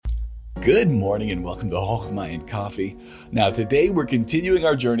Good morning and welcome to Chochmah and Coffee. Now today we're continuing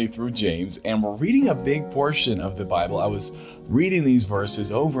our journey through James and we're reading a big portion of the Bible. I was reading these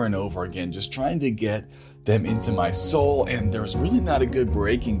verses over and over again, just trying to get them into my soul, and there was really not a good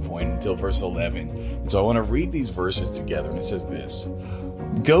breaking point until verse 11. And so I want to read these verses together, and it says this: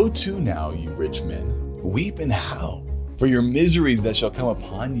 Go to now, you rich men, weep and howl for your miseries that shall come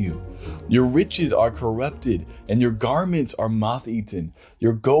upon you. Your riches are corrupted, and your garments are moth-eaten.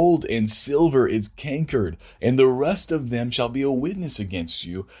 Your gold and silver is cankered, and the rust of them shall be a witness against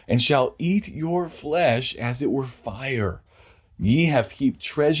you, and shall eat your flesh as it were fire. Ye have heaped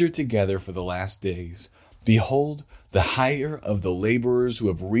treasure together for the last days. Behold, the hire of the laborers who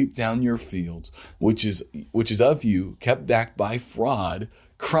have reaped down your fields, which is of you kept back by fraud,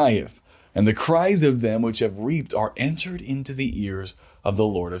 crieth. And the cries of them which have reaped are entered into the ears of the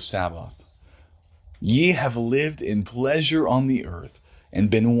Lord of Sabaoth. Ye have lived in pleasure on the earth, and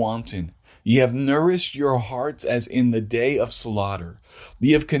been wanton. Ye have nourished your hearts as in the day of slaughter.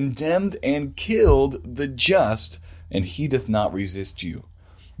 Ye have condemned and killed the just, and he doth not resist you.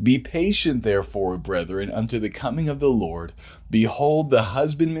 Be patient, therefore, brethren, unto the coming of the Lord. Behold, the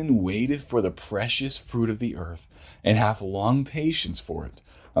husbandman waiteth for the precious fruit of the earth, and hath long patience for it,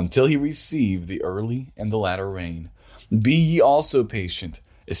 until he receive the early and the latter rain. Be ye also patient,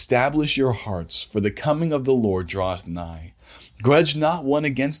 establish your hearts, for the coming of the Lord draweth nigh. Grudge not one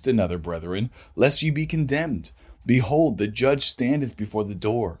against another, brethren, lest ye be condemned. Behold, the judge standeth before the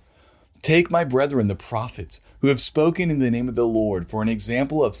door. Take my brethren the prophets, who have spoken in the name of the Lord, for an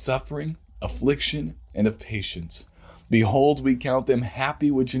example of suffering, affliction, and of patience. Behold, we count them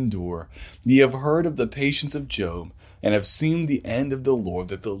happy which endure. Ye have heard of the patience of Job, and have seen the end of the Lord,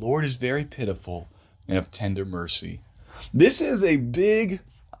 that the Lord is very pitiful and of tender mercy. This is a big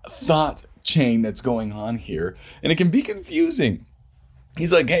thought chain that's going on here, and it can be confusing.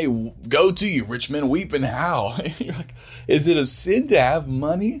 He's like, hey, go to you, rich men, weep and howl. You're like, is it a sin to have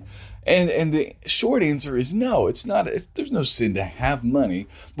money? And the short answer is no, it's not. There's no sin to have money.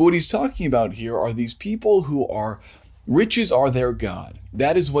 But what he's talking about here are these people who are riches are their God.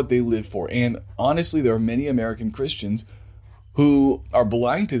 That is what they live for. And honestly, there are many American Christians who are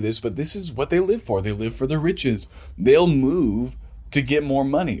blind to this, but this is what they live for. They live for the riches. They'll move to get more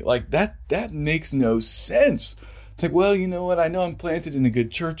money. Like that makes no sense. It's like, well, you know what? I know I'm planted in a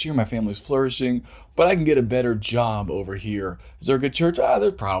good church here. My family's flourishing, but I can get a better job over here. Is there a good church?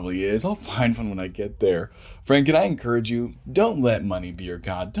 There probably is. I'll find one when I get there. Friend, can I encourage you? Don't let money be your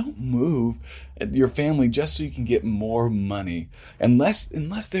God. Don't move your family just so you can get more money. Unless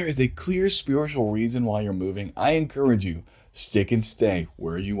there is a clear spiritual reason why you're moving, I encourage you, stick and stay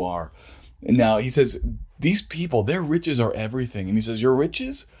where you are. And now he says, these people, their riches are everything. And he says, your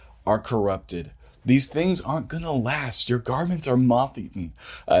riches are corrupted. These things aren't going to last. Your garments are moth-eaten.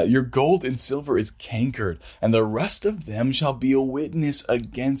 Your gold and silver is cankered, and the rest of them shall be a witness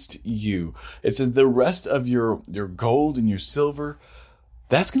against you. It says the rest of your gold and your silver,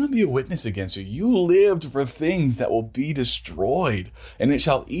 that's going to be a witness against you. You lived for things that will be destroyed, and it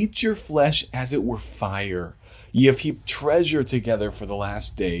shall eat your flesh as it were fire. Ye have heaped treasure together for the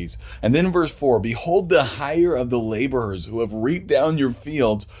last days. And then verse 4, behold the hire of the laborers who have reaped down your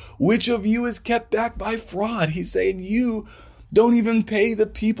fields. Which of you is kept back by fraud? He's saying you don't even pay the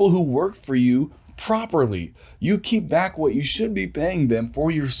people who work for you properly. You keep back what you should be paying them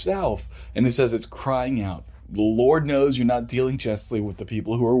for yourself. And it says it's crying out. The Lord knows you're not dealing justly with the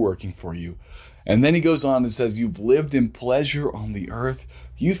people who are working for you. And then he goes on and says, you've lived in pleasure on the earth.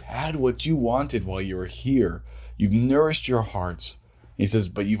 You've had what you wanted while you were here. You've nourished your hearts. He says,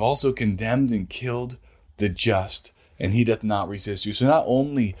 but you've also condemned and killed the just, and he doth not resist you. So not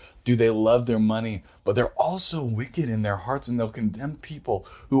only do they love their money, but they're also wicked in their hearts, and they'll condemn people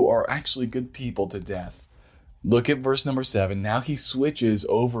who are actually good people to death. Look at verse number 7. Now he switches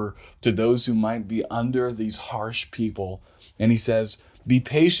over to those who might be under these harsh people. And he says, be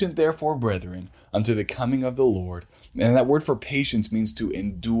patient, therefore, brethren, unto the coming of the Lord. And that word for patience means to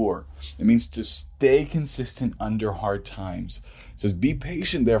endure. It means to stay consistent under hard times. It says, be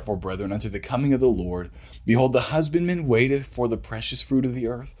patient, therefore, brethren, unto the coming of the Lord. Behold, the husbandman waiteth for the precious fruit of the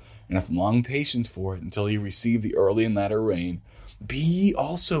earth, and hath long patience for it, until he receive the early and latter rain. Be ye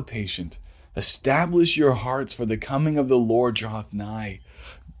also patient. Establish your hearts, for the coming of the Lord draweth nigh.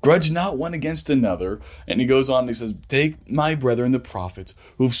 Grudge not one against another. And he goes on and he says, take my brethren the prophets,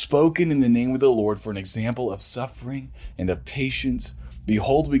 who have spoken in the name of the Lord, for an example of suffering and of patience.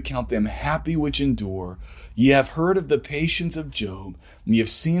 Behold, we count them happy which endure. Ye have heard of the patience of Job, and ye have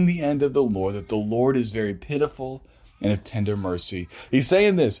seen the end of the Lord, that the Lord is very pitiful and of tender mercy. He's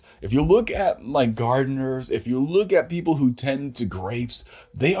saying this, if you look at like gardeners, if you look at people who tend to grapes,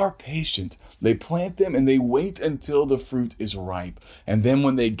 they are patient. They plant them and they wait until the fruit is ripe. And then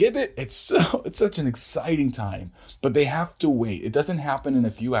when they get it, it's such an exciting time. But they have to wait. It doesn't happen in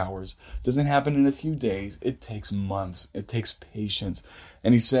a few hours. It doesn't happen in a few days. It takes months. It takes patience.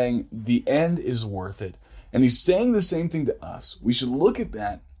 And he's saying the end is worth it. And he's saying the same thing to us. We should look at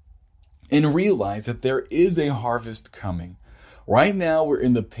that and realize that there is a harvest coming. Right now, we're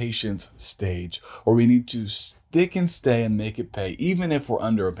in the patience stage where we need to stick and stay and make it pay. Even if we're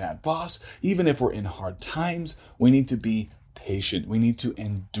under a bad boss, even if we're in hard times, we need to be patient. We need to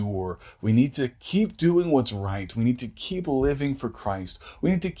endure. We need to keep doing what's right. We need to keep living for Christ.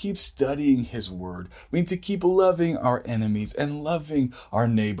 We need to keep studying His Word. We need to keep loving our enemies and loving our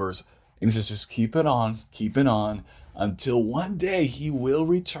neighbors. And he says, just keep it on until one day He will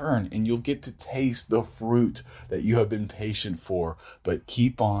return and you'll get to taste the fruit that you have been patient for. But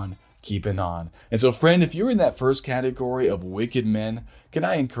keep on keeping on. And so, friend, if you're in that first category of wicked men, can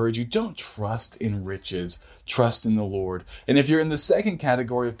I encourage you, don't trust in riches, trust in the Lord. And if you're in the second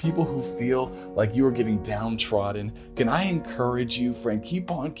category of people who feel like you are getting downtrodden, can I encourage you, friend,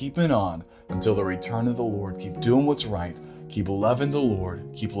 keep on keeping on until the return of the Lord. Keep doing what's right. Keep loving the Lord.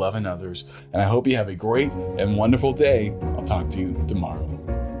 Keep loving others. And I hope you have a great and wonderful day. I'll talk to you tomorrow.